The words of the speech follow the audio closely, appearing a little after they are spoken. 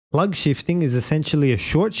Plug shifting is essentially a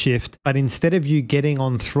short shift, but instead of you getting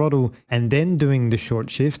on throttle and then doing the short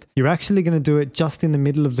shift, you're actually going to do it just in the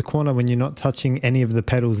middle of the corner when you're not touching any of the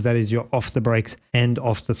pedals. That is, you're off the brakes and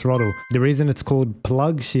off the throttle. The reason it's called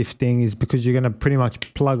plug shifting is because you're going to pretty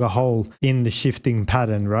much plug a hole in the shifting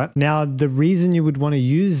pattern, right? Now, the reason you would want to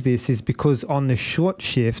use this is because on the short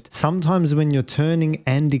shift, sometimes when you're turning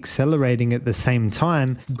and accelerating at the same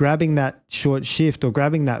time, grabbing that short shift or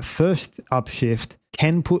grabbing that first upshift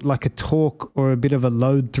can put like a torque or a bit of a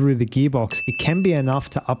load through the gearbox. It can be enough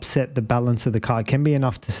to upset the balance of the car. It can be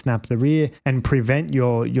enough to snap the rear and prevent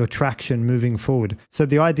your traction moving forward. So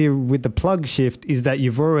the idea with the plug shift is that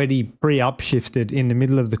you've already pre-upshifted in the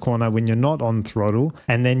middle of the corner when you're not on throttle,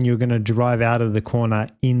 and then you're going to drive out of the corner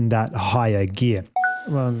in that higher gear.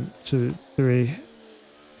 1, 2, 3.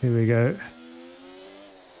 Here we go.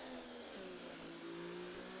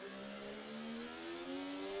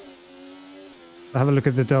 Have a look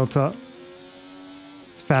at the Delta.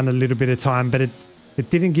 Found a little bit of time, but it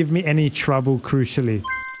didn't give me any trouble, crucially.